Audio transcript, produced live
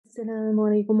السلام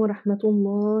عليكم ورحمة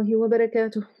الله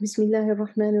وبركاته. بسم الله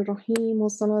الرحمن الرحيم،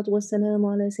 والصلاة والسلام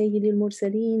على سيد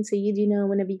المرسلين سيدنا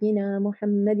ونبينا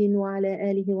محمد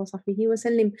وعلى آله وصحبه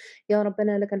وسلم. يا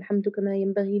ربنا لك الحمد كما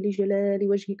ينبغي لجلال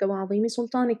وجهك وعظيم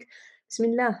سلطانك. بسم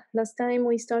الله. Last time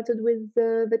we started with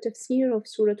the tafsir of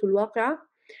Surah Al-Waqi'a,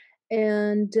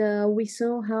 and we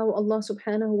saw how Allah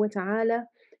subhanahu wa ta'ala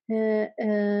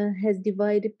has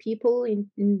divided people in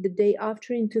the day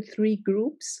after into three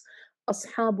groups: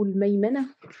 أصحاب الميمنة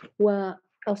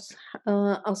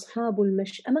وأصحاب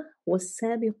المشأمة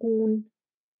والسابقون.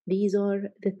 These are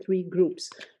the three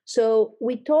groups. So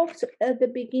we talked at the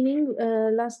beginning,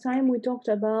 last time we talked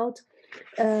about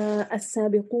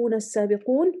السابقون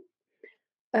السابقون,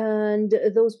 and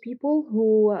those people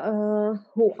who are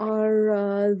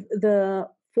the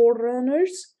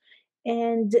forerunners,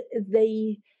 and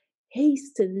they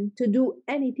hasten to do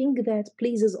anything that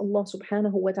pleases Allah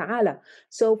subhanahu wa ta'ala.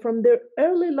 So from their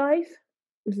early life,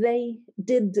 they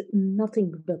did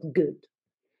nothing but good,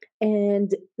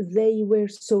 and they were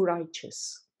so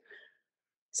righteous.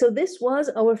 So this was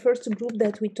our first group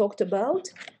that we talked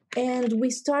about, and we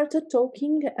started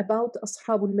talking about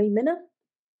Ashabul Maymana,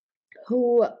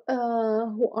 who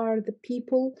are the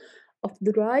people of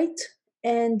the right,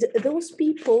 and those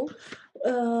people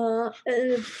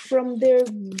from the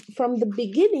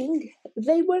beginning,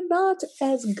 they were not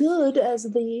as good as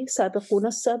the sabiqun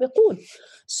as-sabiqun.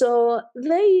 So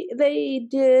they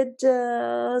did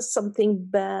something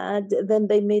bad, then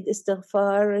they made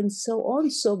istighfar and so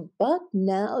on. So but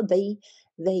now they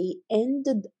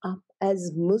ended up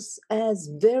as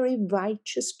very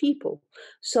righteous people.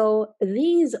 So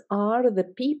these are the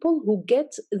people who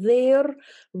get their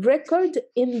record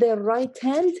in their right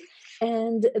hand,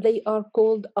 and they are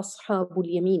called Ashabul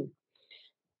Yamin.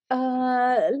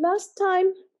 Last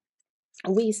time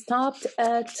we stopped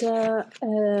at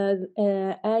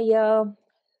Ayah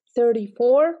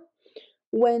 34,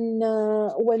 when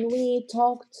we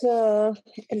talked a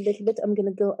little bit. I'm going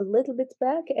to go a little bit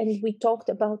back, and we talked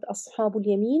about Ashabul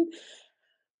Yamin.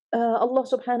 Allah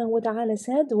subhanahu wa ta'ala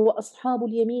said, وَأَصْحَابُ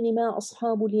الْيَمِينِ مَا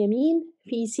أَصْحَابُ الْيَمِينِ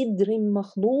فِي سِدْرٍ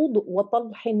مَخْضُودٍ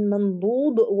وَطَلْحٍ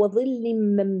مَنْضُودٍ وَظِلٍّ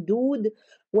مَمْدُودٍ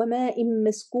وَمَاءٍ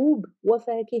مَسْكُوبٍ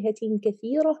وَفَاكِهَةٍ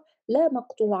كَثِيرَةٍ لَا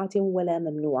مَقْطُوعَةٍ وَلَا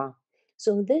مَمْنُوعَةٍ.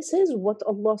 So this is what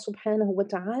Allah subhanahu wa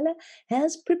ta'ala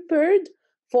has prepared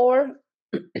for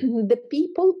the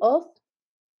people of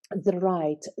the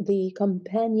right, the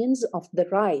companions of the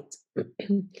right.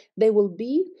 They will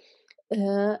be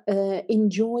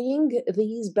enjoying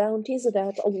these bounties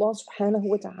that Allah subhanahu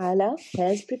wa ta'ala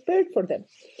has prepared for them.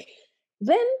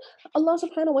 Then Allah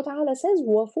subhanahu wa ta'ala says,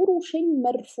 وَفُرُشٍ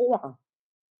مَرْفُوعَةٍ.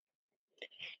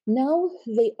 Now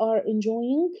they are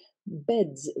enjoying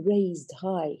beds raised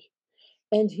high.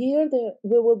 And here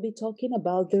we will be talking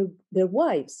about their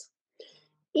wives.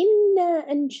 إِنَّا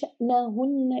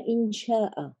أَنشَأْنَاهُنَّ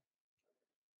إِنشَاءً.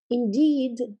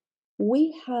 Indeed,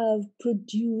 we have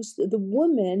produced the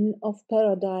women of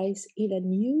paradise in a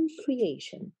new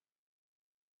creation.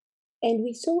 And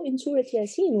we saw in Surah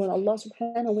Yaseen when Allah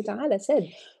subhanahu wa ta'ala said,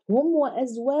 هُمْ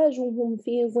وَأَزْوَاجُهُمْ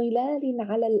فِي ظِلَالٍ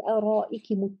عَلَى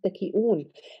الْأَرَائِكِ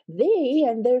مُتَّكِئُونَ. They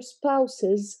and their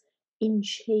spouses in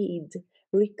shade,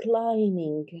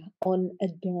 reclining on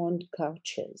adorned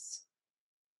couches.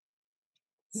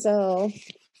 So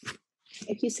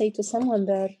if you say to someone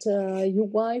that your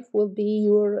wife will be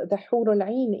the Hur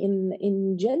al-Ain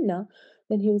in Jannah,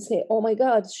 then he will say, oh my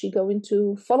God, is she going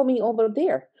to follow me over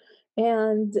there?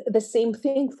 And the same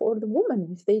thing for the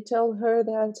woman. If they tell her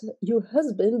that your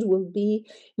husband will be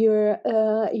your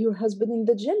husband in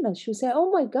the Jannah, she'll say,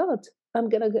 oh my God, I'm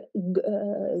going to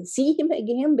see him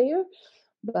again there.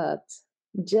 But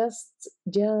just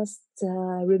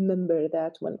remember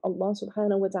that when Allah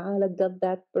subhanahu wa ta'ala got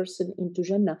that person into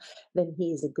Jannah, then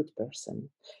he is a good person.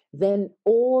 Then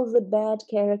all the bad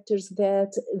characters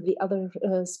that the other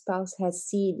spouse has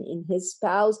seen in his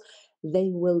spouse,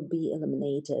 they will be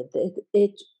eliminated.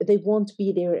 They won't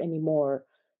be there anymore.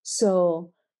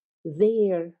 So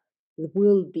there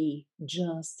will be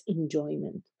just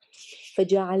enjoyment.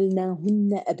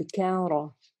 فَجَعَلْنَاهُنَّ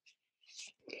أَبْكَارًا.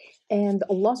 And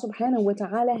Allah subhanahu wa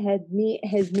ta'ala has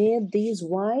made these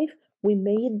wives, we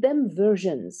made them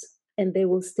virgins, and they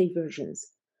will stay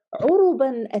virgins.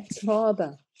 عُرُبًا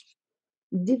أَتْرَابًا.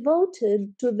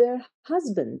 Devoted to their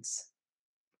husbands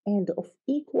and of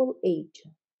equal age.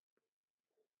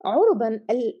 عُرُبًا,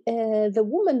 the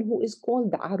woman who is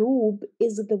called Arub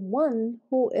is the one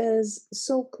who is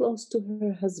so close to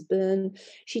her husband.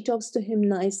 She talks to him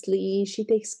nicely. She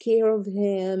takes care of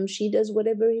him. She does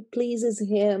whatever pleases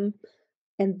him.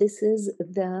 And this is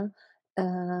the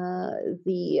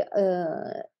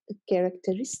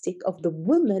characteristic of the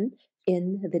women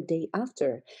in the day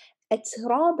after.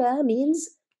 Atraba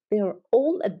means they're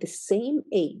all at the same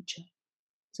age.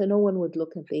 So no one would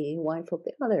look at the wife of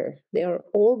the other. They are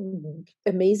all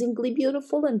amazingly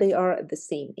beautiful and they are at the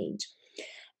same age.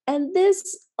 And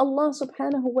this Allah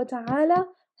subhanahu wa ta'ala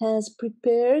has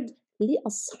prepared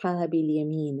لأصحاب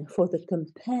اليمين, for the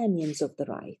companions of the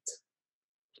right.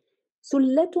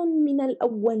 ثلة من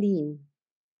الأولين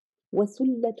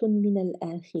وثلة من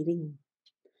الآخرين.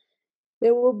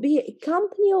 There will be a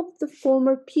company of the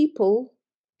former people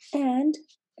and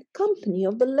a company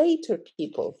of the later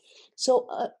people. So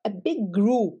a big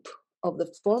group of the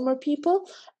former people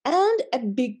and a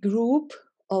big group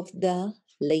of the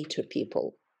later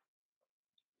people.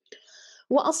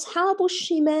 وَأَصْحَابُ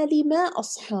الشِّمَالِ مَا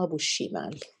أَصْحَابُ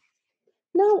الشِّمَالِ.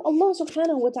 Now Allah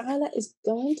subhanahu wa ta'ala is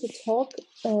going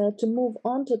to move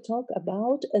on to talk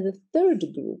about the third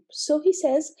group. So he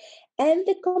says, and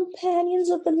the companions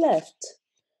of the left.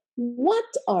 What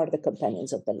are the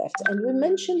companions of the left? And we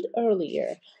mentioned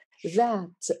earlier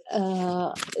that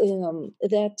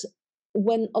that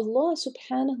when Allah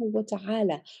subhanahu wa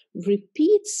ta'ala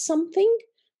repeats something,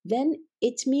 then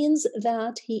it means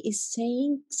that He is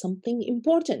saying something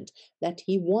important that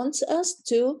He wants us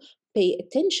to pay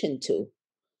attention to.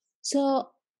 So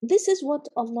this is what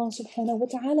Allah subhanahu wa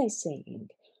ta'ala is saying.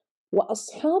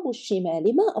 وَأَصْحَابُ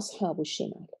الشِّمَالِ مَا أَصْحَابُ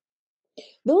الشِّمَالِ.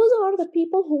 Those are the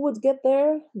people who would get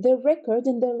their record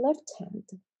in their left hand.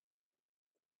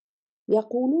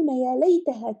 يقولون يا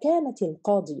ليتها كانت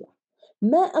القاضية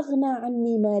ما أغنى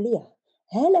عني مالية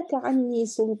هلك عني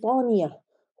سلطانية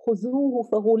خذوه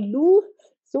فغلوه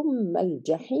ثم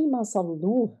الجحيم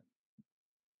صلوه.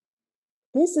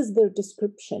 This is their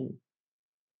description.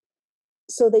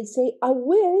 So they say, I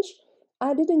wish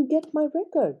I didn't get my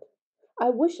record. I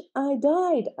wish I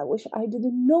died. I wish I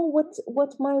didn't know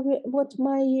what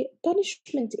my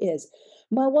punishment is.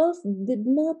 My wealth did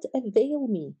not avail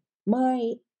me.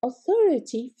 My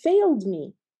authority failed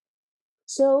me.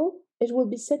 So it will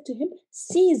be said to him,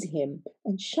 seize him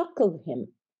and shackle him,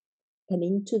 and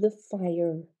into the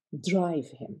fire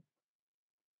drive him.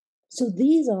 So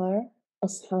these are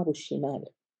Ashab al-Shimal.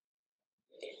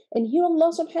 And here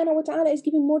Allah subhanahu wa ta'ala is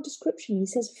giving more description. He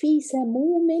says, في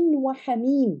سموم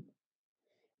وحميم.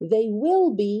 They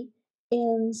will be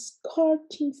in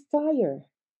scorching fire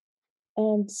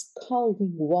and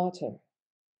scalding water.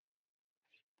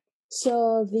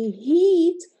 So the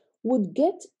heat would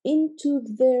get into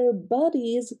their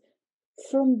bodies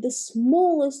from the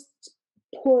smallest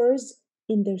pores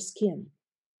in their skin.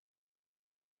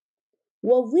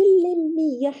 وظل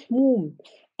من يحموم,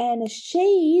 and a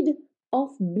shade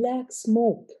of black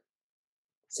smoke.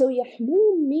 So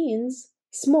yahmum means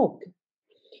smoke.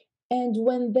 And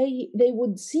when they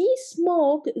would see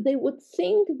smoke, they would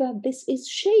think that this is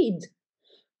shade.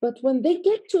 But when they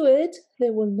get to it, they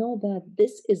will know that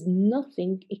this is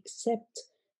nothing except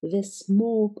the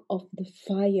smoke of the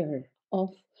fire,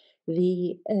 of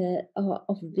the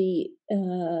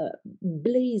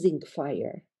blazing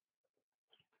fire.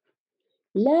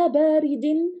 لا بارد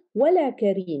ولا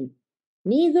كريم,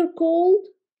 neither cold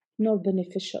nor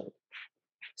beneficial.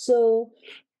 So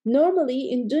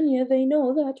normally in dunya, they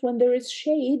know that when there is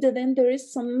shade, then there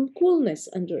is some coolness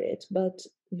under it. But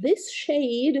this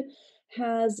shade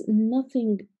has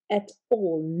nothing at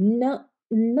all,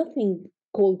 nothing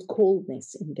called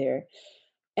coldness in there.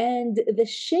 And the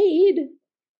shade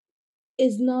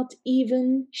is not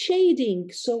even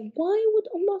shading. So why would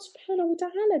Allah subhanahu wa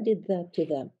ta'ala did that to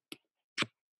them?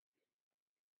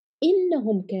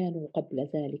 إنهم كانوا قبل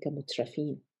ذلك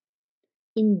مترفين.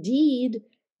 Indeed,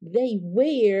 they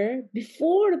were,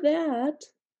 before that,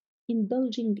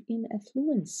 indulging in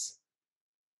affluence.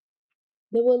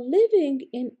 They were living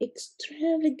in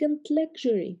extravagant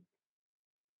luxury.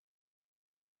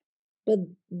 But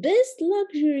this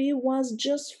luxury was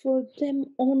just for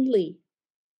them only.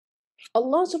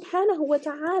 Allah subhanahu wa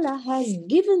ta'ala has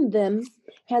given them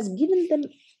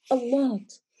a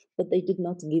lot, but they did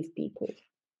not give people.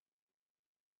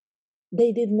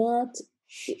 They did not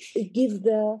give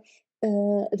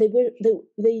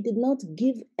they did not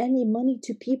give any money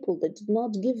to people. They did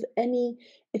not give any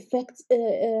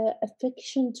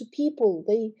affection to people.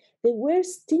 They were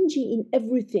stingy in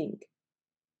everything.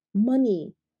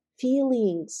 Money,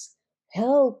 feelings,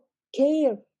 help,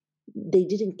 care. They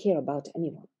didn't care about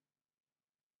anyone.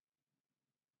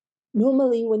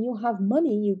 Normally, when you have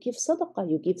money, you give sadaqah,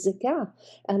 you give zakah,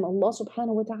 and Allah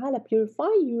subhanahu wa ta'ala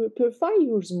purify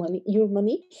your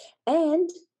money and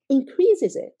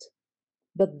increases it.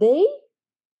 But they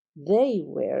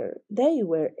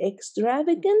were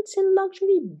extravagant in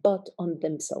luxury, but on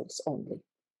themselves only.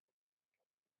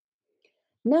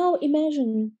 Now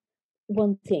imagine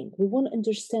one thing. We want to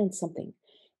understand something.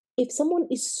 If someone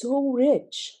is so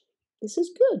rich, this is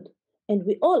good. And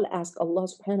we all ask Allah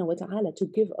subhanahu wa ta'ala to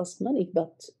give us money,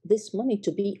 but this money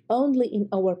to be only in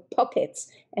our pockets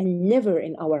and never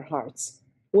in our hearts.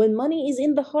 When money is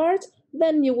in the heart,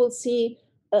 then you will see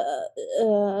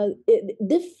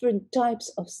different types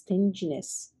of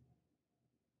stinginess.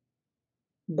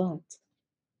 But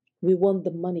we want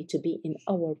the money to be in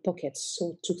our pockets,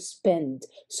 so to spend,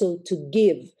 so to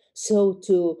give, so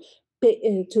to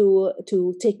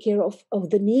to take care of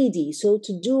the needy, so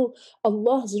to do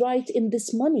Allah's right in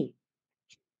this money.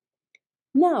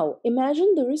 Now,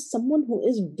 imagine there is someone who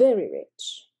is very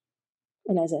rich.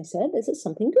 And as I said, this is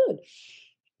something good.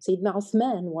 Sayyidina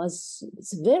Uthman was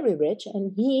very rich,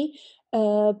 and he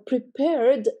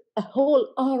prepared a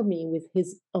whole army with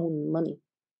his own money.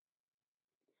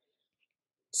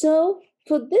 So,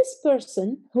 for this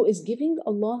person who is giving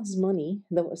Allah's money,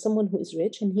 someone who is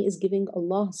rich and he is giving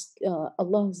Allah's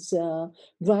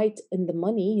right in the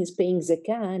money, he's paying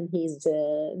zakah and he's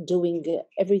doing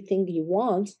everything he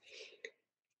wants.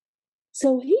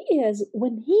 So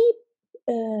when he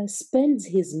spends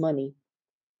his money,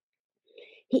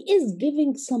 he is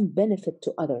giving some benefit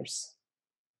to others.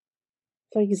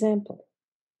 For example,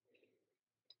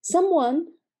 someone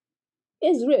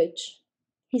is rich,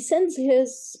 he sends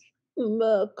his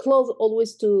clothes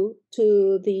always to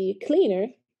the cleaner,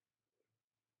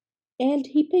 and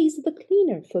he pays the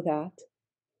cleaner for that.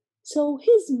 So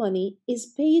his money is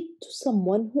paid to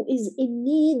someone who is in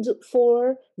need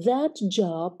for that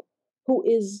job, who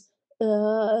is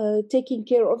taking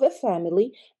care of a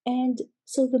family, and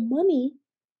so the money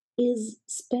is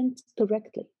spent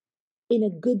correctly in a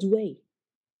good way.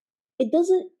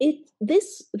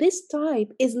 This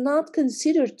type is not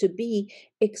considered to be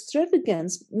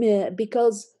extravagance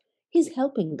because he's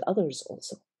helping others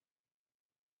also.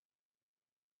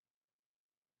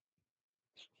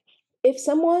 If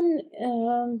someone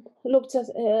looked at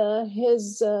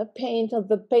his the paint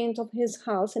of his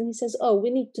house, and he says, "Oh, we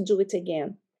need to do it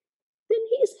again," then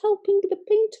he is helping the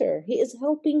painter. He is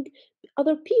helping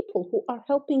other people who are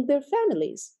helping their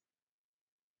families.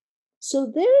 So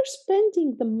their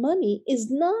spending the money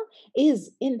is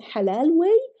in halal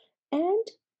way and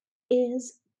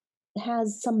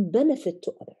has some benefit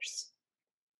to others.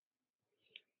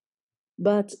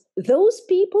 But those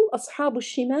people, أصحاب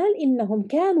الشمال إنهم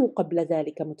كانوا قبل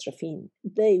ذلك مترفين.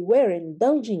 They were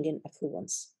indulging in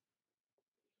affluence.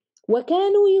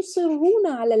 وكانوا يصرون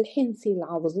على الحنث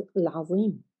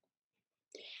العظيم.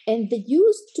 And they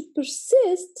used to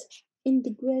persist in the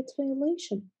great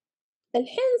violation.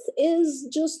 الحنث is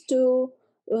just to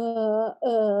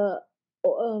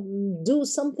do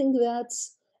something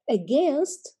that's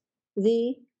against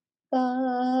the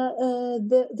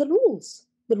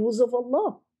rules of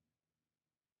Allah.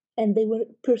 And they were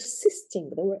persisting,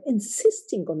 they were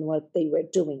insisting on what they were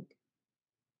doing.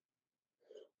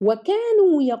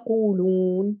 وَكَانُوا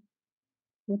يَقُولُونَ,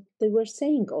 what they were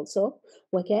saying also,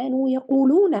 وَكَانُوا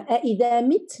يَقُولُونَ أَإِذَا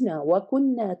مِتْنَا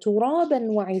وَكُنَّا تُرَابًا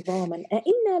وَعِظَامًا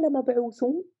أَإِنَّا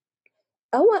لَمَبْعُوثُونَ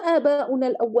أَوَ آبَاؤُنَا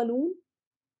الْأَوَّلُونَ.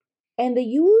 And they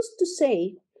used to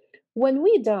say, when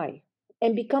we die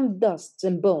and become dust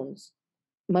and bones,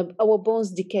 our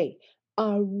bones decay,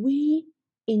 are we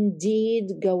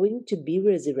indeed going to be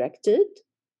resurrected?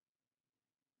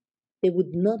 They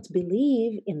would not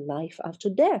believe in life after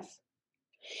death.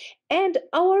 And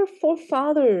our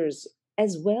forefathers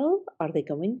as well, are they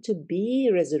going to be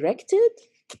resurrected?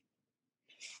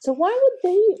 So why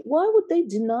would they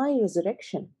deny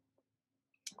resurrection?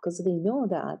 Because they know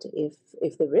that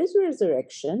if there is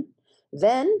resurrection,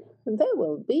 then they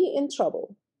will be in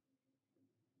trouble.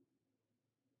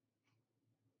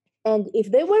 And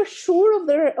if they were sure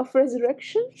of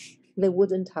resurrection, they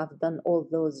wouldn't have done all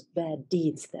those bad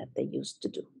deeds that they used to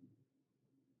do.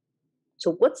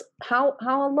 So how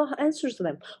Allah answers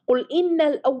them? قُلْ إِنَّ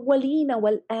الْأَوَّلِينَ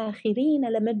وَالْآخِرِينَ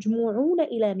لَمَجْمُوعُونَ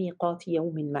إِلَى مِيقَاتِ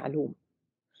يَوْمٍ مَعْلُومٍ.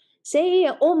 Say,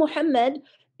 O Muhammad,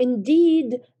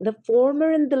 indeed the former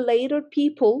and the later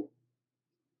people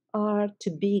are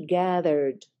to be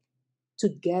gathered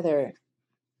together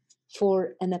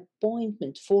for an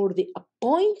appointment, for the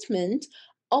appointment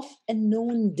of a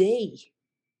known day.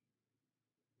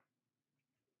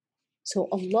 So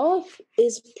Allah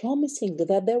is promising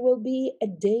that there will be a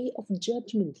day of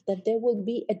judgment, that there will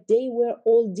be a day where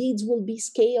all deeds will be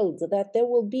scaled, that there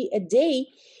will be a day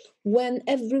when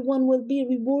everyone will be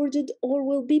rewarded or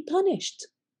will be punished.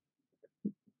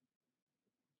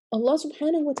 Allah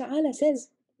subhanahu wa ta'ala says,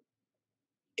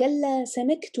 كَلَّا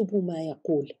سَنَكْتُبُ مَا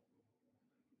يَقُولُ.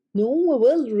 No, we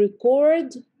will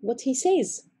record what he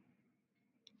says.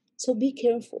 So be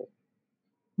careful.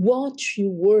 Watch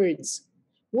your words.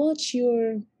 Watch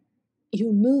your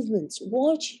movements.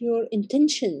 Watch your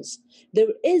intentions.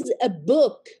 There is a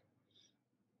book.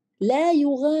 لا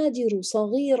يغادر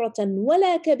صغيرة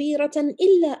ولا كبيرة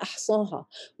إلا أحصاها.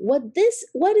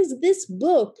 What is this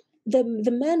book?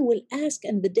 The man will ask,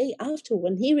 and the day after,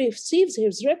 when he receives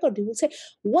his record, he will say,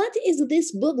 what is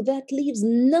this book that leaves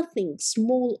nothing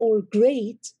small or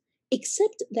great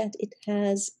except that it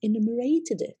has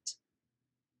enumerated it?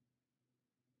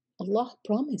 Allah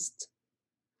promised,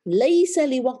 ليس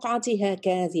لوقعتها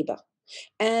كاذبة.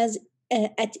 As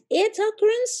at its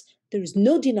occurrence, there is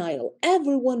no denial.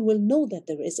 Everyone will know that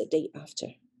there is a day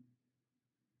after.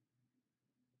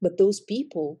 But those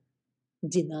people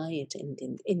deny it in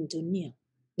dunya.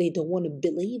 They don't want to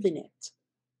believe in it.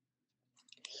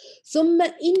 ثم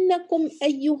إنكم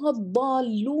أيها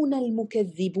الضالون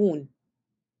المكذبون.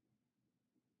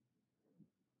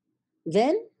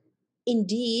 Then,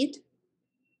 indeed,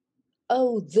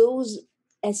 oh, those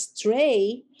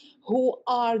astray who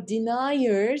are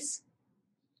deniers,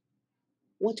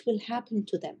 what will happen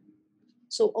to them?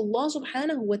 So Allah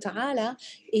subhanahu wa ta'ala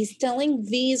is telling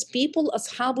these people,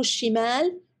 أصحاب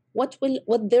الشمال, what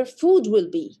their food will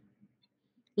be.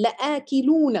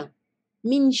 لآكلون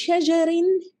من شجر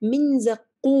من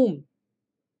زقوم.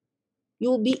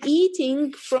 You'll be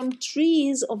eating from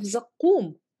trees of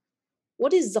زقوم.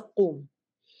 What is زقوم?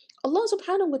 Allah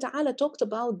subhanahu wa ta'ala talked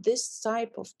about this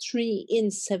type of tree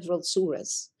in several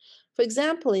surahs. For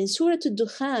example, in Surah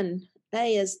Al-Dukhan,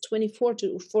 Ayahs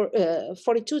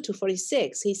 42 to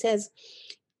 46, he says,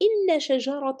 إن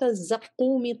شجرة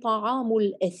الزقوم طعام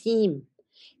الأثيم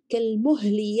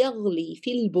كالمهل يغلي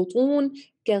في البطون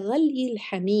كغلي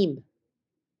الحميم.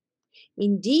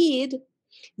 Indeed,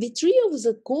 the tree of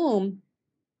Zaqqum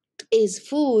is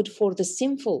food for the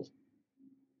sinful,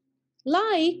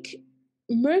 like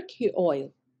mercury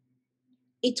oil.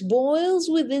 It boils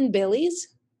within bellies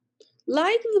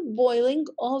like the boiling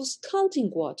of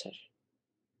scalding water.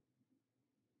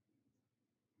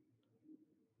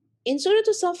 In Surah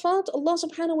Al-Safat, Allah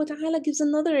subhanahu wa ta'ala gives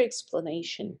another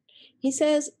explanation. He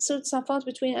says, Surah Al-Safat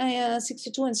between ayah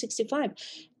 62 and 65,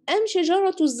 أم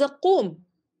شجرة الزقوم,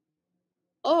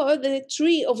 or the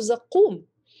tree of Zaqqum,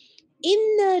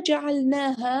 إنا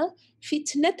جعلناها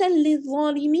فتنة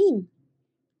للظالمين.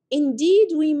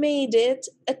 Indeed, we made it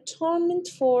a torment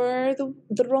for the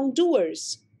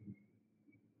wrongdoers.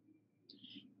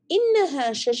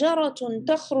 إنها شجرة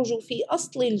تخرج في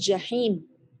أصل الجحيم.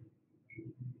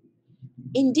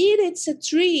 Indeed, it's a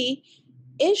tree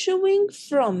issuing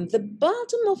from the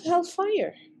bottom of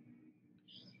hellfire.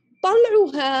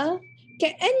 طلعها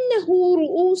كأنه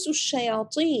رؤوس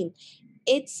الشياطين.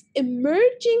 It's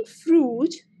emerging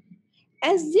fruit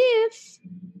as if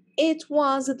it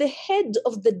was the head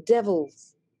of the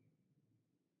devils.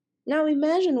 Now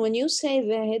imagine when you say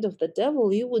the head of the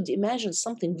devil, you would imagine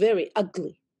something very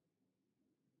ugly.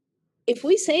 If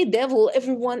we say devil,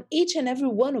 each and every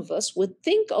one of us would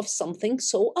think of something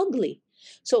so ugly.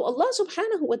 So Allah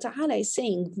subhanahu wa ta'ala is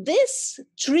saying this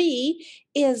tree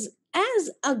is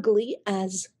as ugly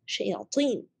as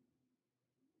shayateen.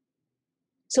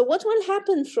 So what will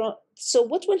happen to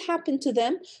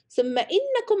them? ثم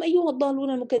إنكم أيها الضالون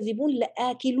المكذبون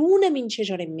لآكلون من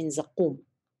شجر من زقوم.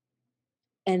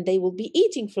 And they will be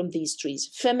eating from these trees.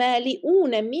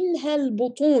 فمالئون منها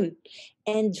البطون.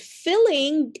 And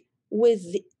filling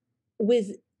with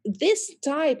this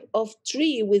type of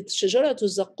tree, with shajaratu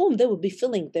zaqum, they will be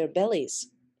filling their bellies.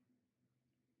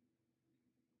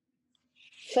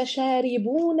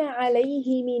 فشاربون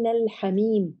عليه من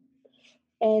الحميم.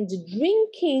 And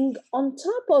drinking on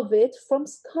top of it from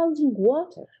scalding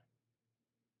water.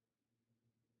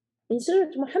 In Surah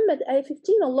Muhammad, ayah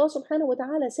 15, Allah subhanahu wa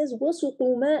ta'ala says, وَسُقُوا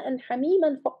مَاءً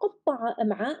حَمِيمًا فَقَطَّعَ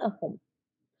أَمْعَاءَهُم.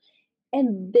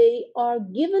 And they are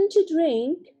given to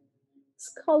drink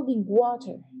scalding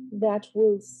water that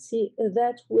will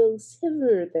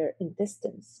sever their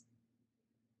intestines.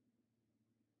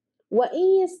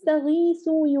 وَإِن يَسْتَغِيثُوا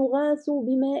يُغَاثُوا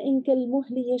بِمَاءٍ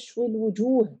كَالْمُهْلِ يَشْوِي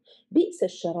الْوُجُوهِ بِئْسَ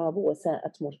الشَّرَابُ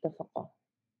وَسَاءَتْ مُرْتَفَقًا.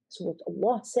 So what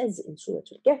Allah says in Surah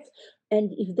Al-Kahf,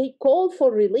 and if they call for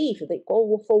relief, if they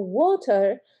call for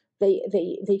water,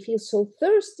 they feel so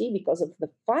thirsty because of the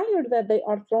fire that they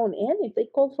are thrown in. If they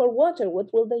call for water,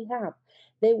 what will they have?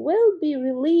 They will be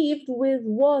relieved with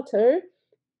water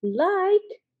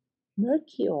like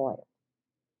mercury oil,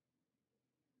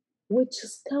 which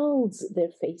scalds their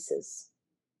faces.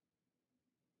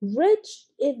 Rich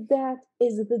if that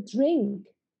is the drink,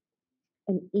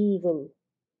 and evil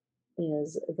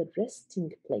is the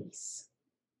resting place.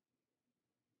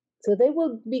 So they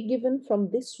will be given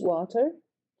from this water.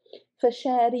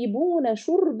 فشاربون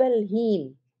شرب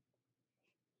الهيم,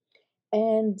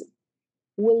 and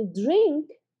will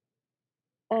drink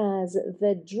as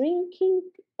the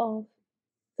drinking of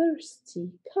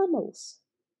thirsty camels.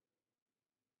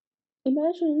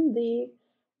 Imagine the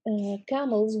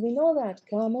camels. We know that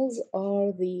camels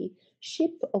are the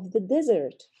sheep of the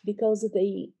desert because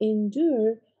they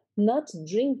endure not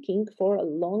drinking for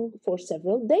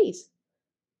several days.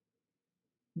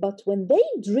 But when they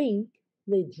drink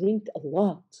a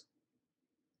lot.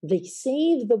 They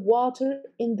save the water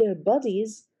in their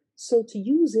bodies so to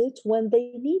use it when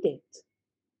they need it.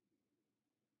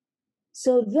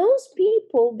 So those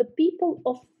people, the people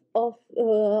of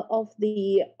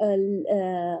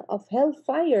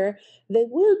hellfire, they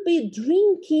will be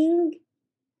drinking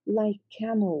like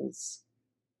camels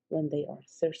when they are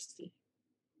thirsty.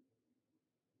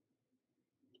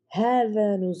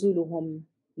 هذا نزلهم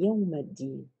يوم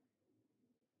الدين.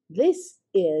 This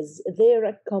is their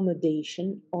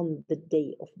accommodation on the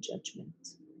day of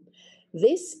judgment.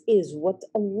 This is what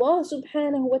Allah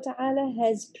subhanahu wa ta'ala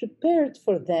has prepared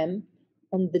for them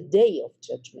on the day of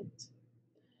judgment.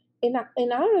 In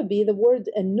Arabic, the word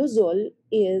nuzul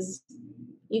is,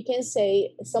 you can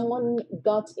say someone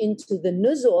got into the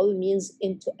nuzul, means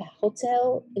into a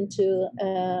hotel, into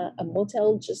a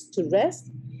motel just to rest.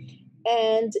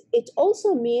 And it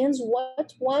also means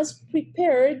what was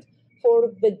prepared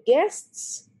for the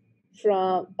guests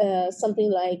from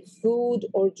something like food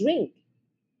or drink.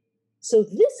 So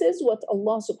this is what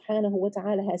Allah subhanahu wa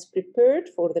ta'ala has prepared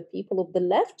for the people of the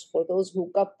left, for those who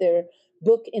got their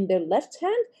book in their left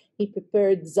hand. He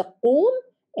prepared zaqum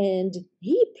and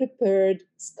he prepared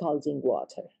scalding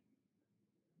water.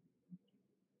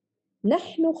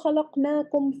 نحن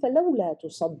خلقناكم فلولا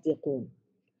تصدقون.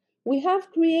 We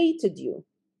have created you.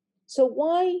 So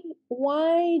why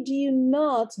do you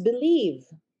not believe?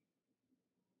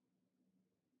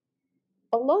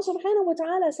 Allah subhanahu wa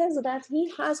ta'ala says that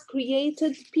He has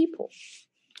created people.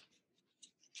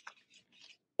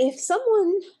 If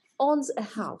someone owns a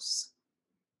house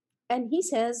and he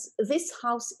says, this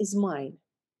house is mine,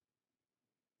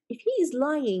 if he is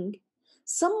lying,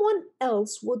 someone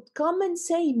else would come and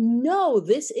say, no,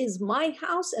 this is my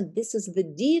house and this is the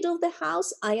deed of the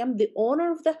house. I am the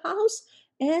owner of the house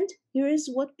and here is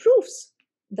what proves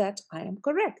that I am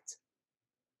correct.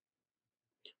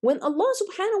 When Allah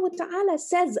subhanahu wa ta'ala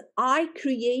says, I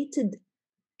created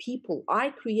people, I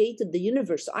created the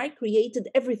universe, I created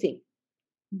everything,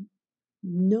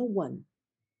 no one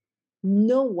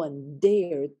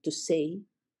dared to say,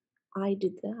 I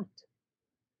did that.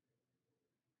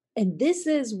 And this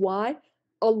is why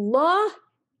Allah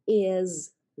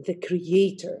is the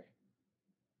creator.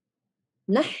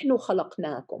 نحن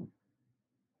خلقناكم.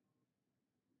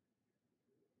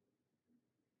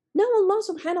 Now Allah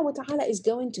subhanahu wa ta'ala is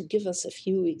going to give us a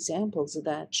few examples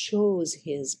that shows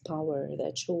His power,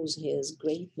 that shows His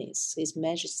greatness, His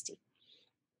majesty.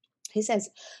 He says,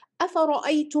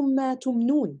 أَفَرَأَيْتُمْ مَا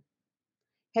تُمْنُونَ.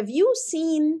 Have you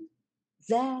seen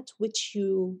that which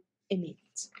you emit?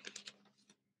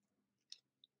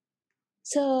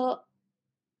 So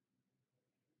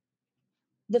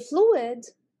the fluid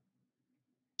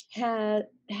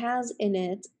has in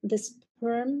it the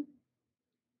sperm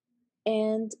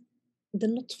and the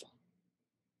nutfa.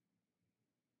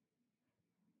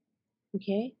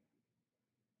 Okay?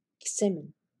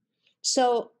 Semen.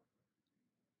 So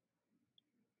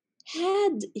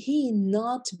had he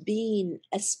not been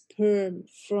a sperm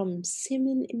from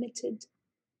semen emitted,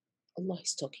 Allah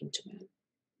is talking to man.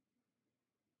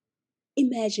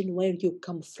 Imagine where you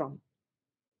come from.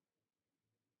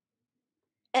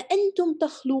 أأنتم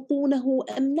تخلقونه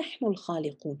أم نحن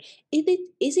الخالقون?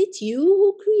 Is it you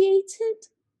who created?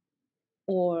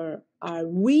 Or are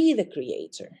we the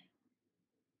creator?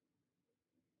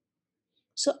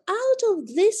 So out of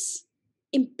this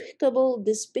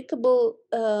despicable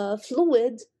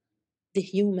fluid,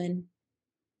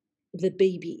 the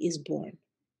baby is born.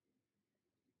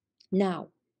 Now,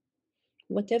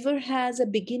 whatever has a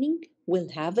beginning will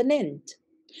have an end.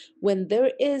 When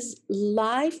there is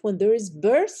life, when there is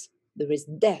birth, there is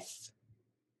death.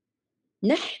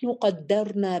 نحن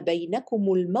قدرنا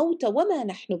بينكم الموت وما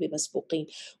نحن بمسبوقين.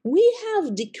 We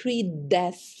have decreed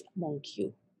death among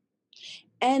you.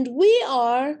 And we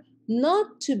are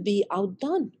not to be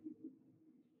outdone.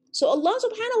 So Allah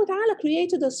subhanahu wa ta'ala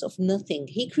created us of nothing.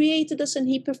 He created us and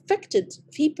He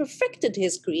perfected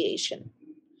His creation.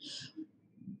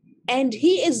 And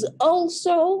He is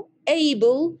also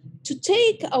able to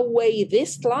take away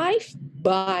this life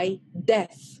by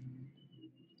death.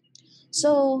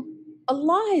 So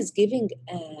Allah is giving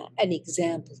an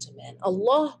example to man.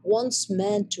 Allah wants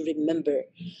man to remember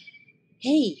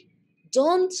Hey,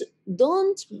 don't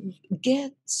don't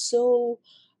get so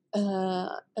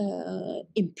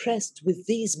impressed with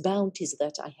these bounties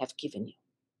that I have given you.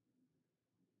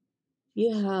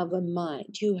 You have a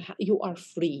mind. You are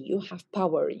free. You have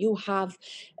power. You have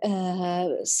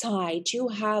sight.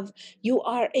 You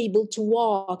are able to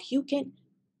walk. You can.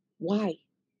 Why?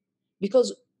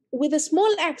 Because with a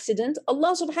small accident,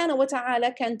 Allah subhanahu wa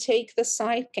ta'ala can take the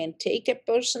sight, can take a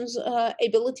person's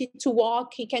ability to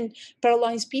walk. He can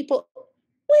paralyze people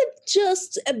with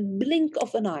just a blink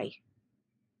of an eye.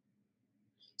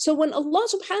 So when Allah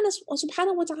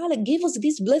subhanahu wa ta'ala gave us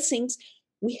these blessings,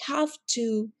 we have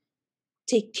to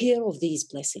take care of these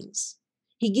blessings.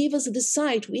 He gave us the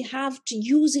sight. We have to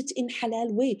use it in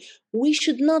halal way. We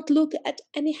should not look at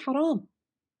any haram.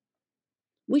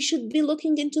 We should be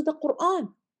looking into the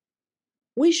Qur'an.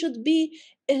 We should be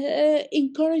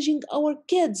encouraging our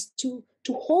kids to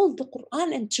hold the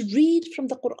Qur'an and to read from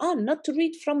the Qur'an, not to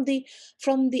read from the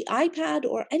iPad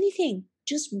or anything.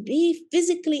 Just be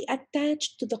physically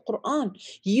attached to the Qur'an.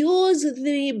 Use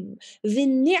the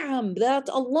ni'am that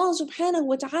Allah subhanahu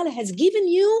wa ta'ala has given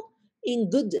you in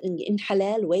good, in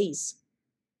halal ways.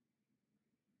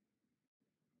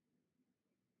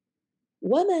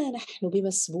 وما نحن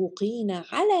بمسبوقين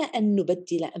على أن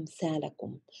نبدل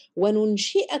أمثالكم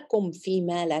وننشئكم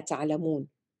فيما لا تعلمون.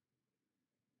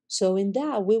 So in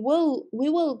that we will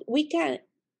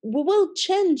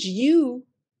change you,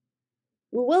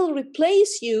 we will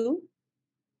replace you,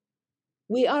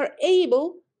 we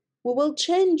will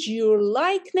change your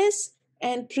likeness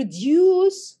and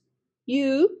produce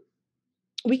you,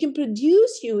 we can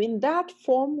produce you in that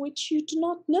form which you do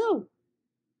not know.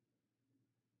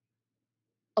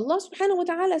 Allah subhanahu wa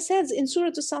ta'ala says in Surah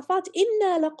Al-Safat,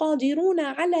 إِنَّا لَقَادِرُونَ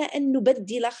عَلَىٰ أَن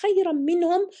نُبَدِّلَ خَيْرًا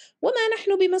مِّنْهُمْ وَمَا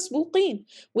نَحْنُ بِمَسْبُوقِينَ.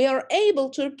 We are able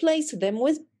to replace them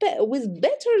with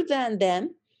better than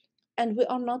them, and we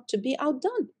are not to be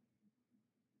outdone.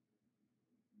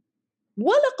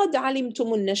 وَلَقَدْ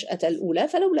عَلِمْتُمُ النَّشْأَةَ الْأُولَى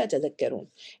فَلَوْلَا تَذَكَّرُونَ.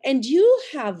 And you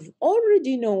have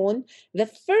already known the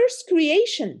first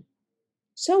creation.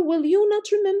 So will you not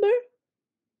remember?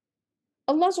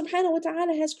 Allah subhanahu wa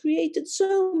ta'ala has created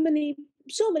so many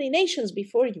nations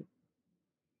before you.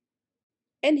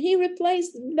 And He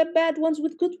replaced the bad ones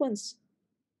with good ones.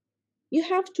 You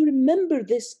have to remember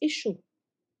this issue.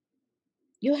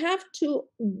 You have to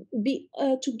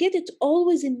get it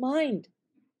always in mind.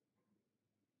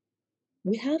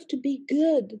 We have to be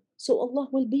good, so Allah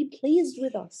will be pleased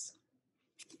with us.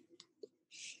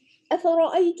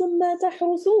 أَفَرَأَيْتُمْ مَا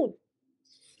تَحْرُثُونَ.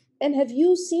 And have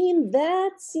you seen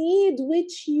that seed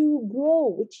which you grow,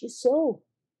 which you sow?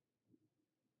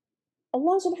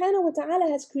 Allah subhanahu wa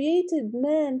ta'ala has created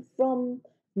man from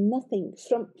nothing,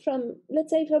 from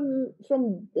let's say from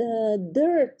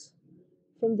dirt,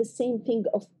 from the same thing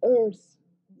of earth,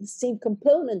 the same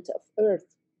component of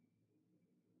earth.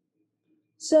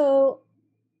 So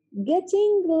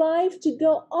getting life to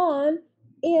go on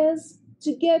is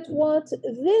to get what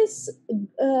this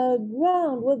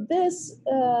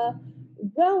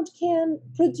ground can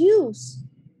produce.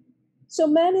 So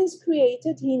man is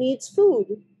created, he needs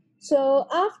food. So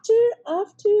after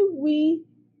we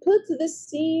put the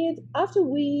seed, after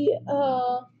we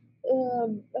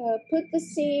put the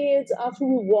seeds, after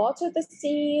we water the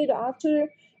seed, after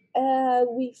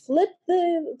we flip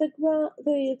the ground,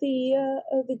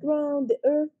 the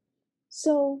earth.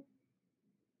 So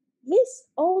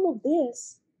all of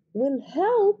this will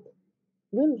help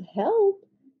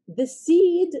the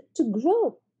seed to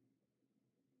grow.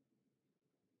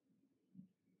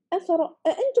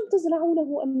 أأنتم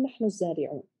تزرعونه أم نحن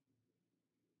الزارعون?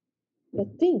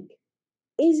 But think,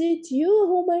 is it you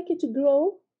who make it to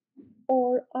grow,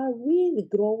 or are we the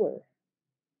grower?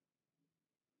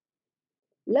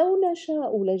 لو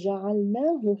نشاء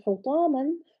لجعلناه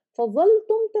حطاما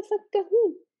فظلتم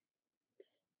تفكهون.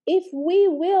 If we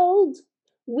willed,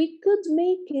 we could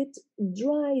make it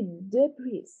dry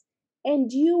debris,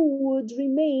 and you would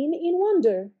remain in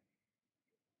wonder.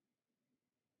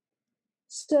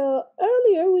 So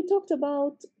earlier we talked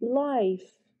about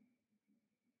life.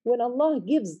 When Allah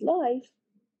gives life,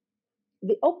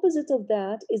 the opposite of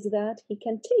that is that He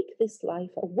can take this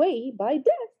life away by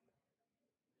death.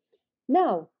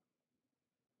 Now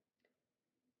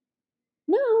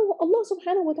Allah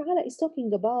subhanahu wa ta'ala is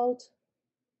talking about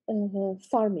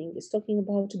farming, is talking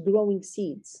about growing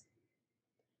seeds.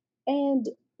 And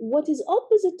what is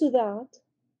opposite to that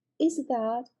is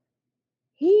that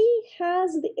He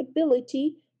has the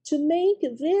ability to make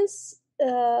this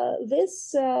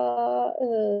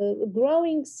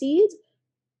growing seed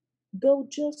go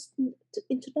just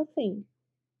into nothing.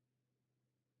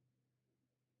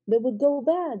 They would go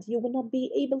bad. You will not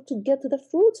be able to get the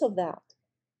fruits of that.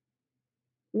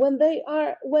 When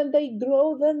they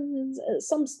grow, then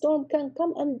some storm can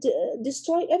come and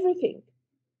destroy everything.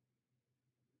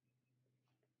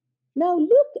 Now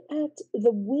look at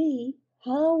the way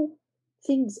how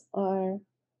things are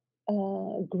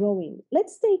growing.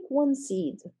 Let's take one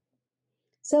seed.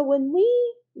 So when we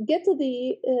get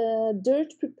the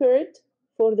dirt prepared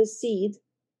for the seed,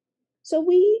 so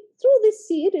we throw the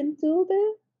seed into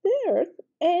the earth,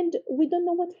 and we don't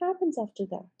know what happens after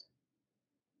that.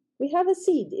 We have a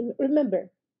seed.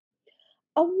 Remember,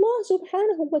 Allah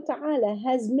subhanahu wa ta'ala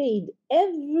has made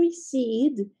every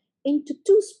seed into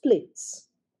two splits.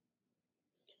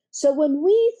 So when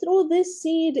we throw this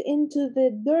seed into the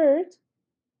dirt,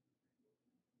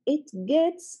 it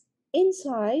gets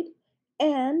inside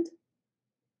and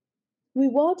we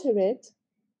water it,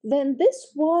 then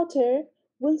this water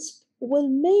will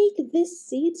make this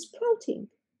seed sprouting.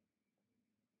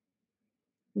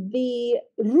 The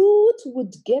root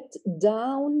would get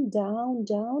down, down,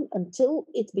 down until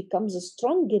it becomes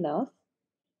strong enough.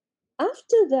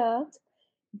 After that,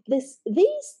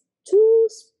 these two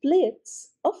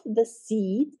splits of the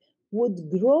seed would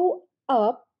grow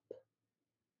up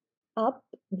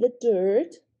the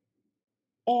dirt,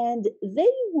 and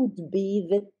they would be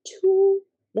the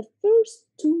first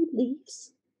two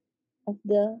leaves of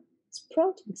the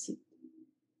sprouting seed.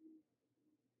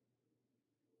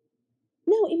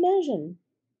 Now imagine,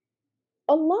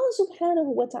 Allah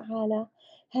subhanahu wa ta'ala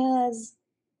has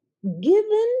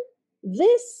given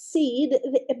this seed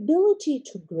the ability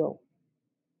to grow.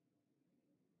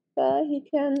 He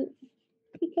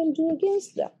can do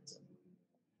against that.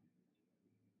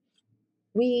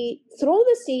 We throw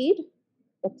the seed,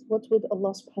 but what would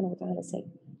Allah subhanahu wa ta'ala say?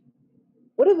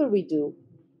 Whatever we do,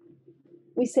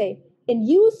 we say, and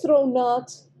you throw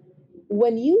not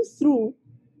when you threw,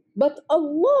 but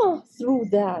Allah threw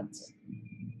that.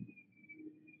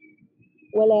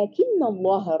 ولكن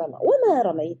الله رمى وما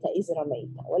رميت إذ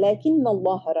رميت ولكن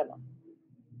الله رمى.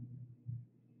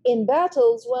 In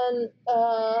battles, when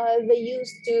they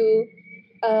used to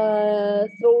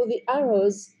throw the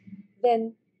arrows,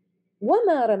 then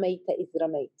وما رميت إذ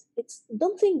رميت.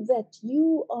 Don't think that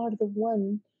you are the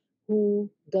one who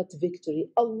got victory.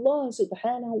 Allah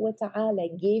subhanahu wa ta'ala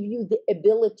gave you the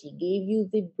ability, gave you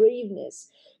the braveness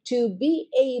to be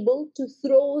able to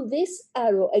throw this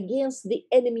arrow against the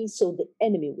enemy so the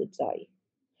enemy would die.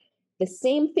 The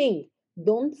same thing.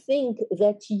 Don't think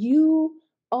that you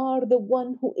are the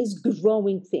one who is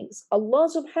growing things. Allah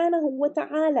subhanahu wa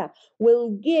ta'ala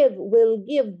will give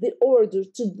the order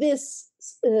to this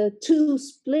two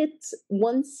splits,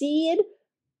 one seed,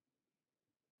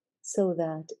 so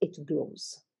that it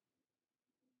grows.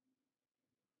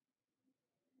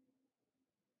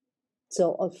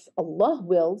 So if Allah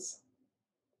wills,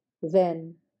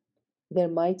 then there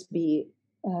might be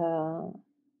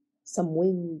some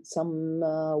wind, some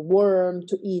worm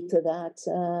to eat that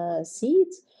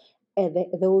seeds,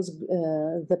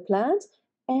 the plant,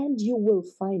 and you will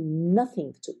find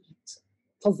nothing to eat.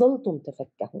 فظلتم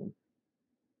تفكهون.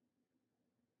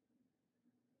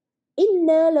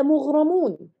 إنا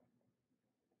لمغرمون.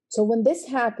 So when this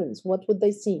happens, what would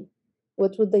they see?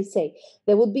 What would they say?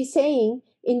 They would be saying,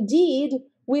 indeed,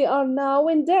 we are now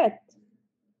in debt.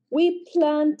 We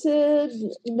planted,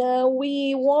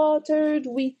 we watered,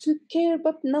 we took care,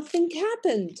 but nothing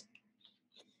happened.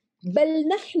 بل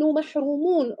نحن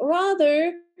محرومون.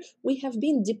 Rather, we have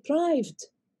been deprived.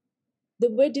 They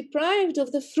were deprived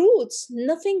of the fruits.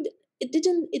 Nothing, it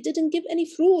didn't give any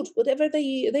fruit, whatever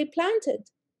they planted.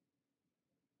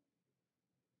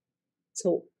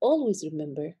 So always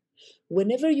remember,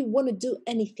 whenever you want to do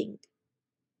anything,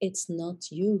 it's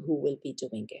not you who will be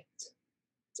doing it.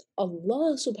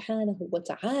 Allah subhanahu wa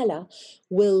ta'ala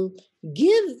will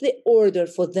give the order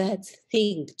for that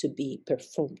thing to be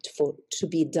performed, to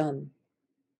be done.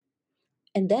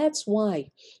 And that's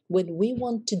why when we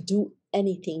want to do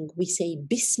anything, we say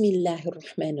Bismillah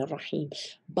ar-Rahman ar-Rahim.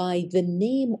 By the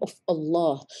name of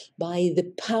Allah, by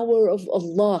the power of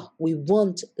Allah, we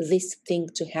want this thing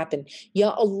to happen.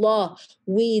 Ya Allah,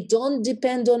 we don't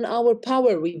depend on our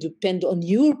power, we depend on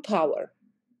your power.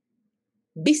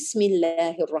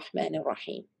 Bismillah ar-Rahman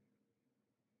ar-Rahim.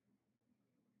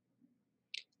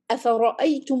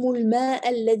 أَفَرَأَيْتُمُ الْمَاءَ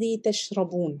الَّذِي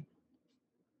تَشْرَبُونَ.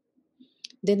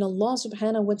 Then Allah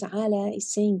subhanahu wa ta'ala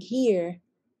is saying here,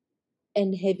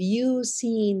 and have you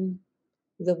seen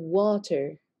the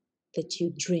water that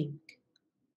you drink?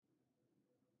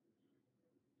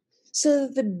 So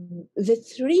the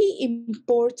three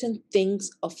important things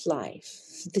of life,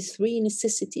 the three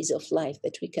necessities of life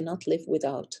that we cannot live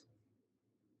without: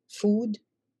 food,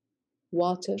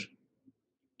 water,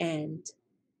 and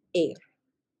air.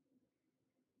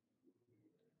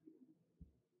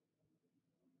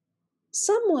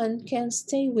 Someone can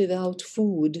stay without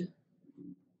food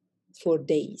for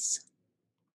days,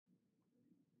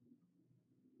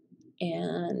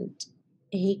 and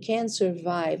he can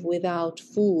survive without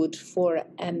food for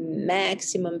a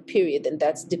maximum period, and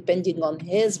that's depending on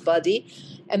his body,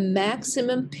 a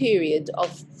maximum period of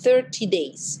 30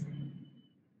 days.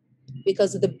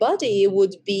 Because the body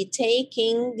would be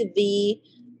taking the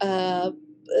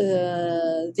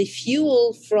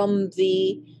fuel from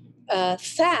the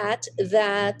fat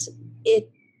that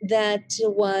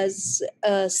was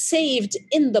saved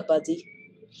in the body.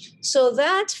 So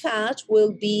that fat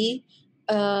will be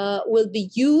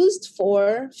used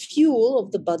for fuel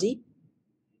of the body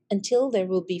until there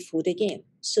will be food again.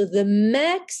 So the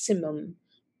maximum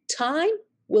time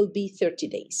will be 30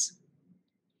 days.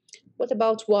 What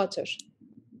about water?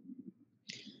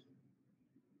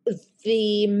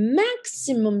 The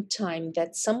maximum time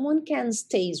that someone can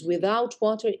stay without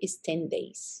water is 10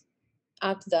 days.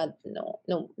 After that, no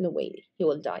way, he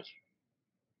will die.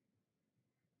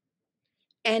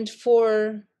 And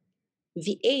for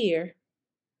the air,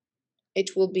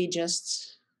 it will be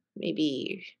just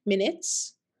maybe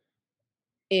minutes.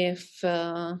 If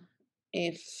there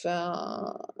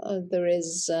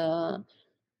is,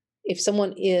 if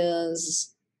someone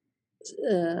is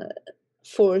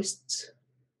forced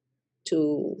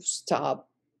to stop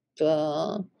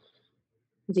the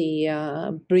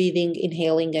breathing,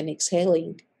 inhaling and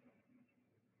exhaling,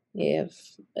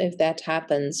 if that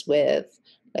happens with,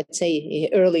 let's say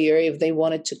earlier, if they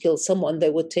wanted to kill someone, they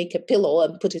would take a pillow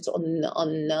and put it on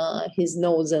his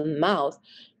nose and mouth,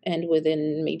 and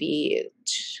within maybe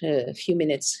a few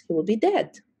minutes he will be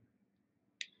dead.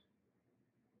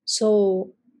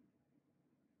 So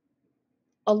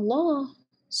Allah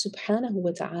subhanahu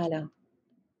wa ta'ala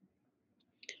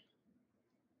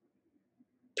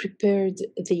prepared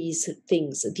these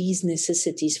things, these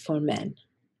necessities for man.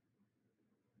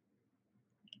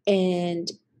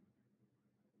 And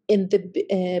in the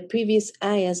previous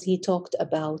ayahs, he talked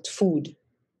about food.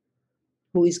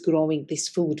 Who is growing this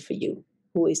food for you?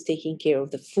 Who is taking care of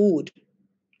the food?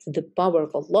 The power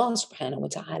of Allah subhanahu wa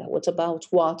ta'ala. What about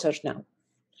water now?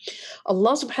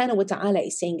 Allah subhanahu wa ta'ala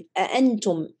is saying,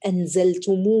 أَأَنْتُمْ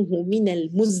أَنزَلْتُمُوهُ مِنَ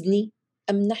الْمُزْنِ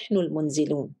أَمْ نَحْنُ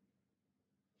الْمُنزِلُونَ?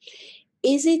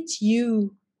 Is it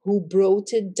you who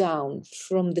brought it down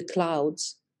from the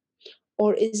clouds,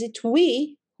 or is it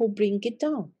we who bring it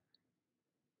down?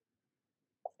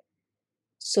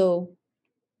 So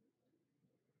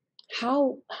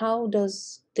how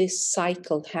does this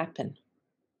cycle happen?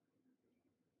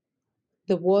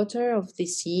 The water of the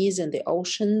seas and the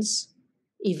oceans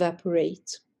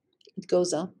evaporate. It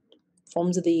goes up,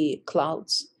 forms the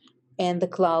clouds, and the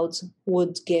clouds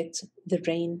would get the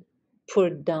rain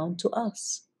poured down to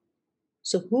us.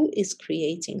 So who is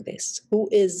creating this? Who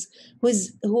is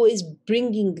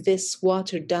bringing this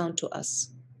water down to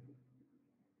us?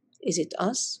 Is it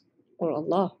us or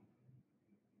Allah?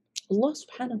 Allah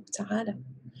subhanahu wa ta'ala.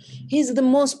 He is the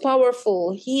most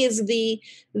powerful. He is the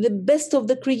best of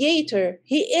the creator.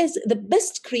 He is the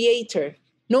best creator.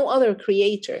 No other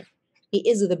creator. He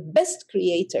is the best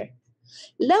creator.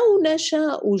 لو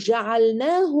نشاء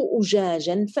جعلناه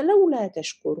أجاجا فلولا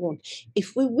تشكرون.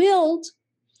 If we willed,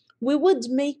 we would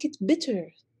make it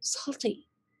bitter, salty.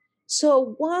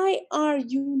 So why are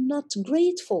you not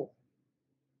grateful?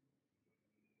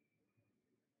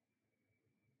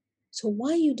 So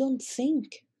why you don't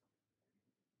think?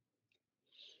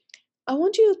 I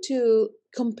want you to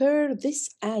compare this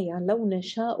ayah, لو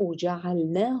نشاء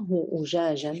جعلناه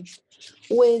أجاجا,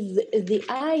 with the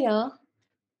ayah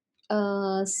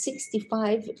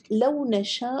 65, لو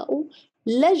نشاء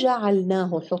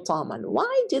لجعلناه حطاما.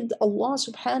 Why did Allah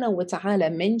subhanahu wa ta'ala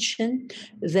mention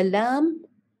the lamb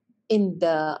in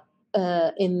the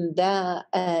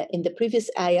previous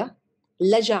ayah,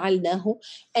 لجعلناه,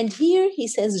 and here he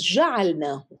says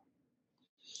جعلناه?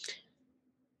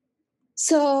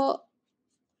 So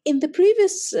in the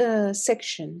previous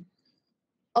section,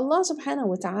 Allah subhanahu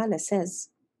wa ta'ala says,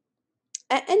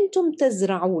 أَأَنْتُمْ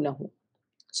تَزْرَعُونَهُ.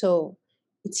 So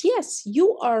it's yes,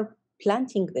 you are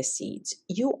planting the seeds,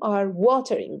 you are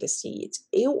watering the seeds,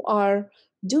 you are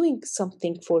doing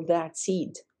something for that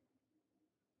seed.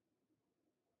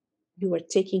 You are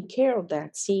taking care of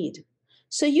that seed.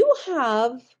 So you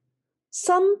have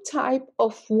some type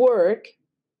of work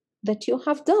that you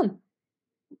have done.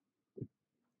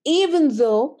 Even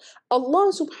though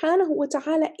Allah subhanahu wa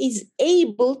ta'ala is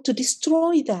able to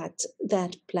destroy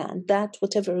that plant, that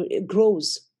whatever it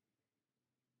grows.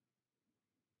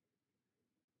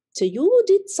 So you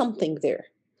did something there.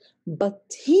 But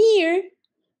here,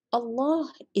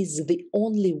 Allah is the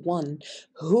only one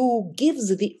who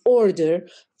gives the order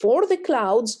for the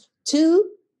clouds to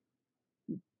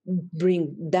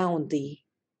bring down the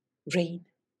rain.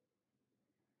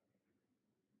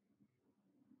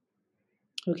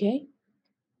 Okay?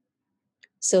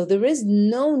 So there is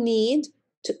no need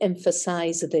to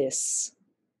emphasize this.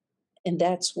 And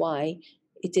that's why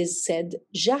it is said,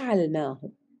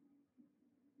 جَعَلْنَاهُ.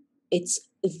 It's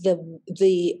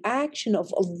the action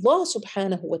of Allah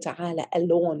subhanahu wa ta'ala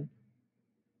alone.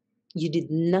 You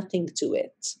did nothing to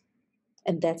it.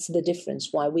 And that's the difference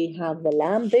why we have the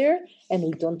lamb there and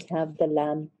we don't have the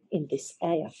lamb in this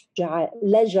ayah.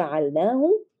 لَجَعَلْنَاهُ,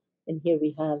 and here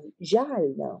we have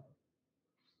جَعَلْنَاهُ.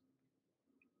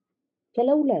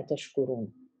 فَلَوْلَا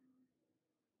تَشْكُرُونَ.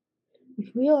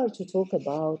 If we are to talk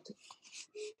about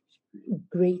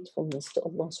gratefulness to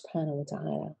Allah subhanahu wa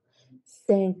ta'ala,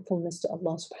 thankfulness to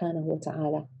Allah subhanahu wa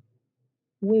ta'ala,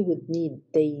 we would need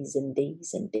days and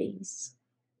days and days.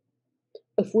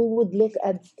 If we would look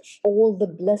at all the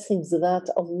blessings that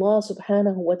Allah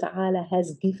subhanahu wa ta'ala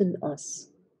has given us,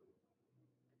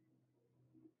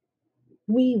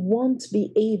 we won't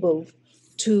be able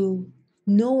to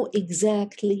know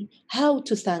exactly how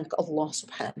to thank Allah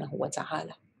subhanahu wa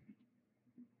ta'ala.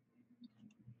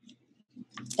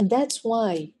 And that's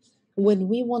why when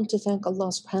we want to thank Allah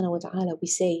subhanahu wa ta'ala, we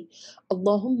say,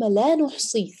 Allahumma la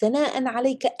nuhsi thana'an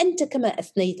alayka anta kama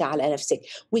athnayta ala nafsik.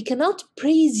 We cannot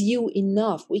praise you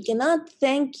enough. We cannot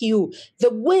thank you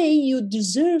the way you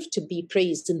deserve to be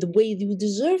praised and the way you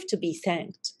deserve to be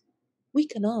thanked. We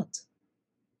cannot.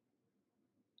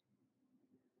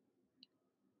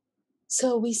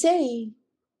 So we say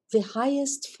the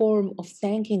highest form of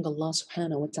thanking Allah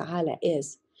subhanahu wa ta'ala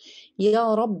is,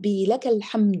 يا ربي لك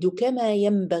الحمد كما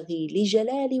ينبغي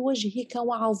لجلال وجهك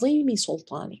وعظيم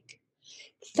سلطانك.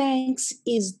 Thanks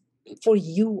is for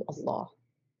you, Allah.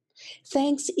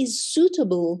 Thanks is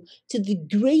suitable to the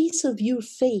grace of your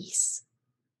face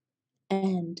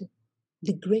and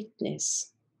the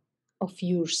greatness of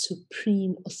your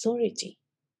supreme authority.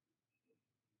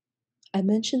 I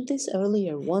mentioned this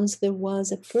earlier. Once there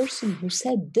was a person who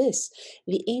said this.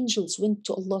 The angels went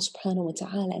to Allah subhanahu wa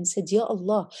ta'ala and said, Ya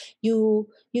Allah, you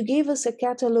gave us a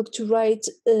catalog to write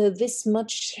this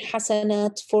much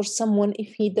hasanat for someone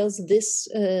if he does this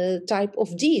type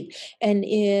of deed. And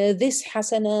this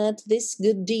hasanat, this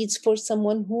good deeds for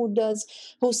someone who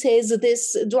says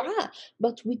this dua.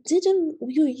 But we didn't,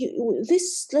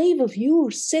 this slave of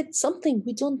yours said something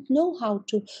we don't know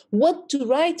what to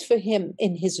write for him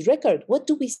in his record. What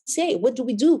do we say? What do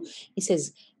we do? He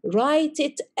says, write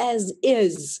it as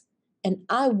is, and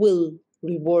I will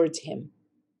reward him.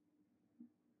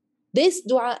 This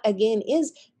dua again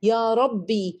is, Ya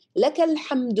Rabbi, laka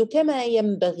alhamdu kama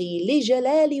yanbaghi li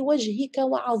jalali wajhika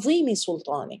wa azimi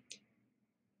sultanik.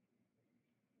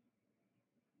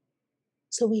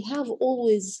 So we have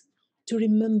always to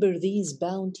remember these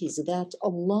bounties that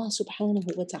Allah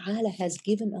subhanahu wa ta'ala has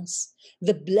given us,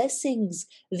 the blessings,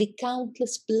 the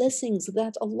countless blessings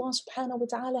that Allah subhanahu wa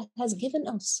ta'ala has given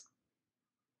us.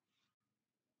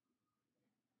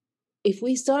 If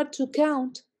we start to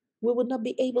count, we will not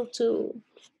be able to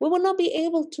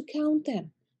count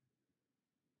them.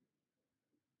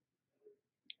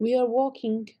 We are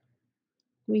walking,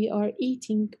 we are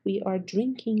eating, we are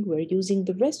drinking, we're using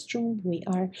the restroom, we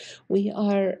are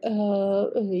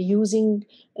using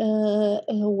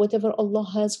whatever Allah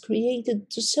has created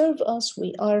to serve us.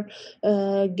 We are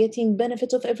getting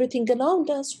benefit of everything around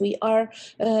us. We are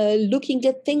looking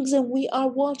at things and we are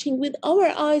watching with our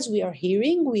eyes. We are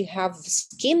hearing, we have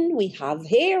skin, we have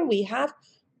hair, we have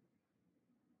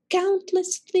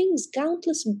countless things,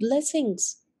 countless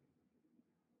blessings.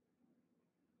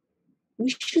 We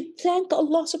should thank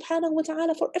Allah subhanahu wa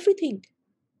ta'ala for everything.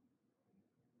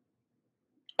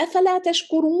 أَفَلَا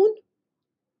تَشْكُرُونَ?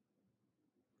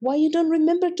 Why you don't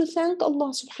remember to thank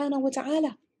Allah subhanahu wa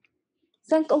ta'ala?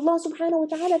 Thank Allah subhanahu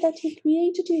wa ta'ala that He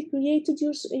created you. He created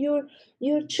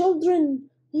your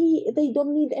children. They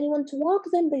don't need anyone to walk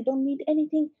them. They don't need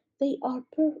anything. They are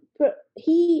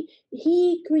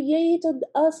He created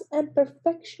us and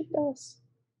perfected us.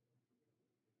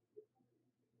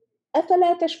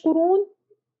 أَفَلَا تَشْكُرُونَ?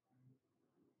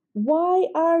 Why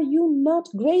are you not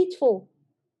grateful?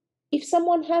 If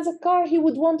someone has a car, he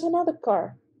would want another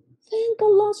car. Thank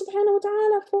Allah subhanahu wa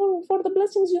ta'ala for the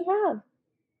blessings you have.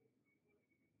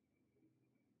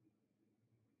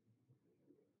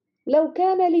 لو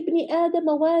كان لابن آدم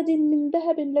واد من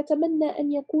ذهب لتمنى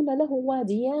أن يكون له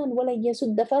واديان ولن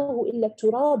يسد فاه إلا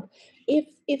التراب.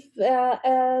 If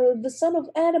the son of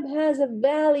Adam has a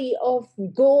valley of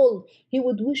gold, he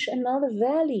would wish another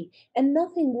valley, and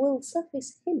nothing will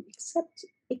suffice him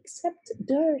except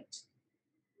dirt.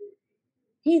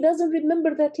 He doesn't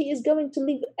remember that he is going to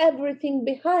leave everything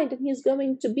behind and he's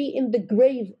going to be in the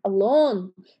grave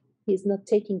alone. He's not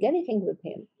taking anything with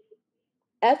him.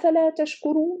 أفلا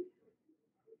تشكرون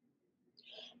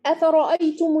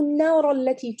أفرأيتم النار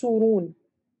التي تورون.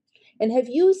 And have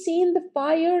you seen the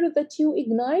fire that you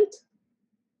ignite?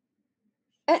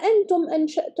 أأنتم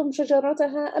أنشأتم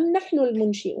شجرتها أم نحن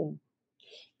المنشئون.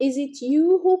 Is it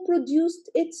you who produced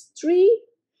its tree,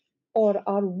 or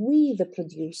are we the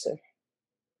producer?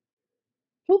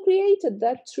 Who created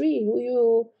that tree? Who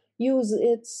you use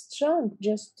its trunk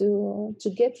just to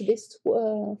get this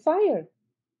fire?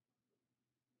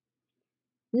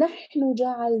 نحن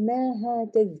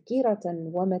جعلناها تذكرة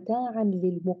ومتاعا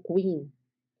للمقوين.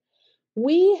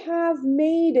 We have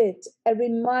made it a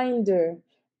reminder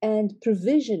and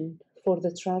provision for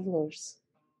the travelers.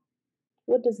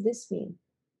 What does this mean?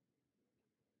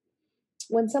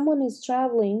 When someone is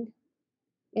traveling,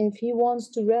 if he wants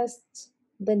to rest,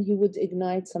 then he would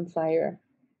ignite some fire.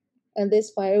 And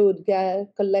this fire would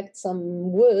collect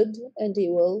some wood and he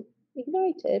will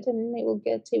ignite it and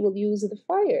he will use the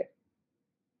fire.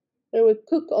 He will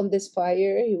cook on this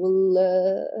fire. He will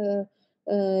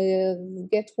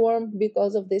get warm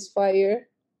because of this fire.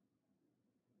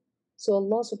 So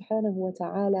Allah subhanahu wa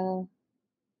ta'ala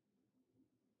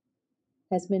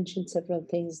has mentioned several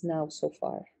things now so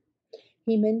far.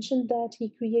 He mentioned that he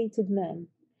created man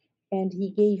and he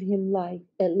gave him life,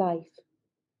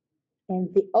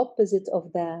 and the opposite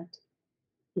of that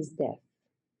is death.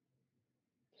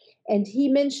 And he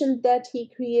mentioned that he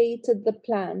created the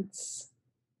plants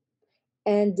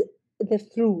and the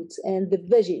fruits and the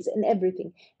veggies and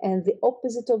everything. And the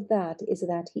opposite of that is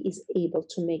that he is able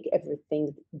to make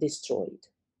everything destroyed.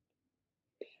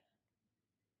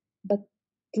 But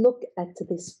look at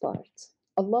this part.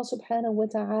 Allah subhanahu wa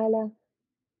ta'ala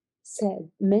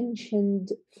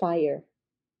mentioned fire,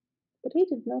 but he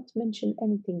did not mention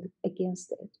anything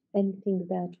against it, anything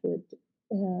that would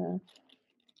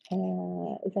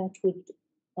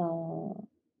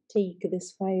take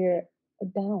this fire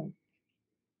down.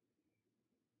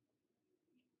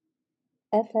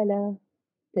 أفلا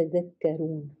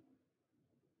تذكرون.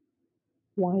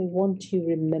 Why won't you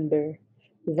remember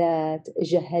that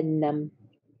Jahannam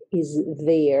is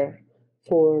there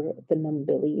for the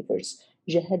non-believers?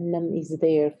 Jahannam is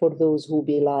there for those who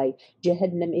belie.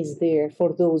 Jahannam is there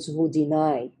for those who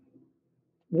deny.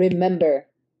 Remember.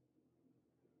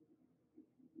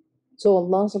 So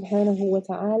Allah subhanahu wa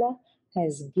ta'ala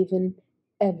has given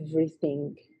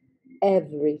everything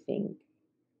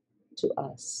to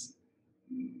us.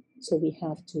 So we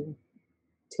have to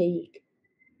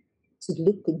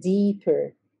look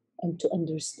deeper and to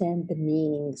understand the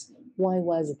meanings. Why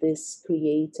was this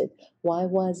created? Why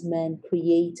was man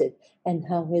created? And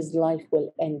how his life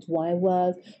will end? Why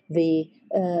was the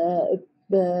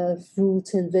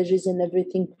fruits and veggies and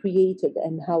everything created,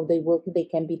 and how they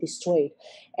can be destroyed?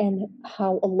 And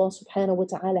how Allah subhanahu wa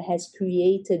ta'ala has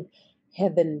created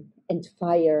heaven and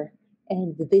fire,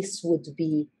 and this would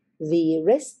be the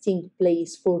resting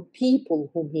place for people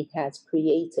whom He has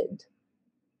created.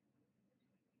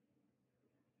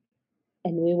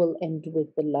 And we will end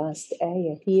with the last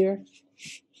ayah here.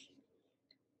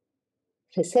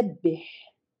 فَسَبِّحْ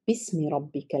بِاسْمِ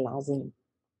رَبِّكَ الْعَظِيمِ.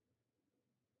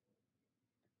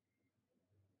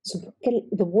 So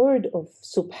the word of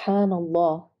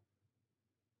Subhanallah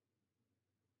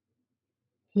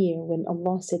here, when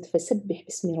Allah said فَسَبِّحْ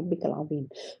بِاسْمِ رَبِّكَ الْعَظِيمِ,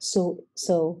 so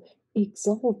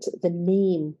exalt the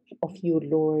name of your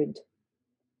Lord,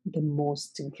 the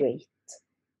most great.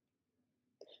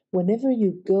 Whenever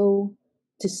you go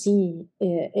to see,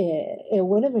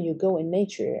 whenever you go in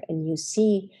nature and you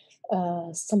see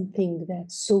something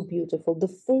that's so beautiful, the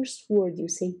first word you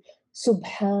say,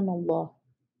 Subhanallah,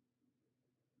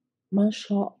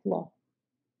 MashaAllah,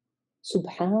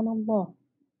 Subhanallah,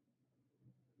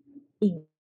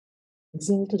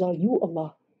 exalted are you,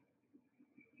 Allah.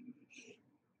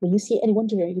 When you see any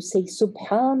wonder, you say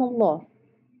Subhanallah.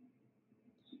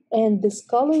 And the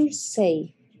scholars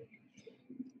say,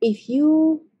 if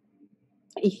you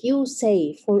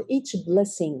say for each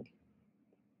blessing,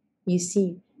 you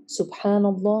see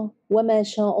Subhanallah, wa ma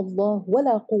sha'Allah, wa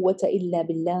la quwwata illa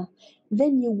billah,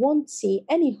 then you won't see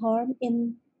any harm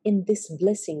in this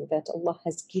blessing that Allah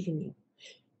has given you.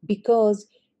 Because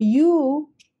you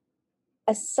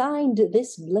assigned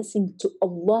this blessing to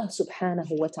Allah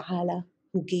subhanahu wa ta'ala,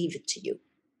 who gave it to you.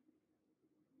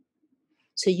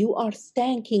 So you are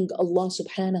thanking Allah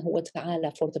subhanahu wa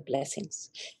ta'ala for the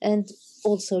blessings. And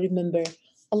also remember,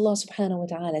 Allah subhanahu wa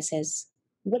ta'ala says,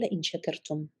 وَلَئِن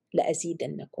شَكَرْتُمْ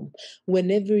لَأَزِيدَنَّكُمْ.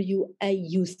 Whenever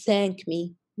you thank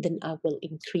me, then I will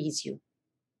increase you.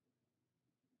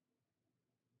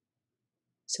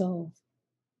 So,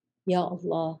 Ya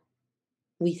Allah,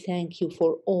 we thank you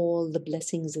for all the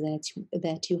blessings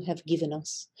that you have given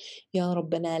us. يا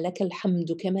ربنا لك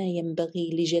الحمد كما ينبغي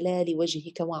لجلال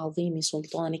وجهك وعظيم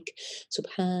سلطانك.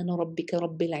 سبحان ربك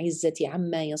رب العزة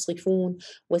عما يصفون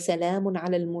وسلام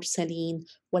على المرسلين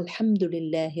والحمد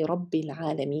لله رب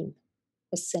العالمين.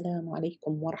 والسلام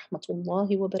عليكم ورحمة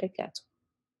الله وبركاته.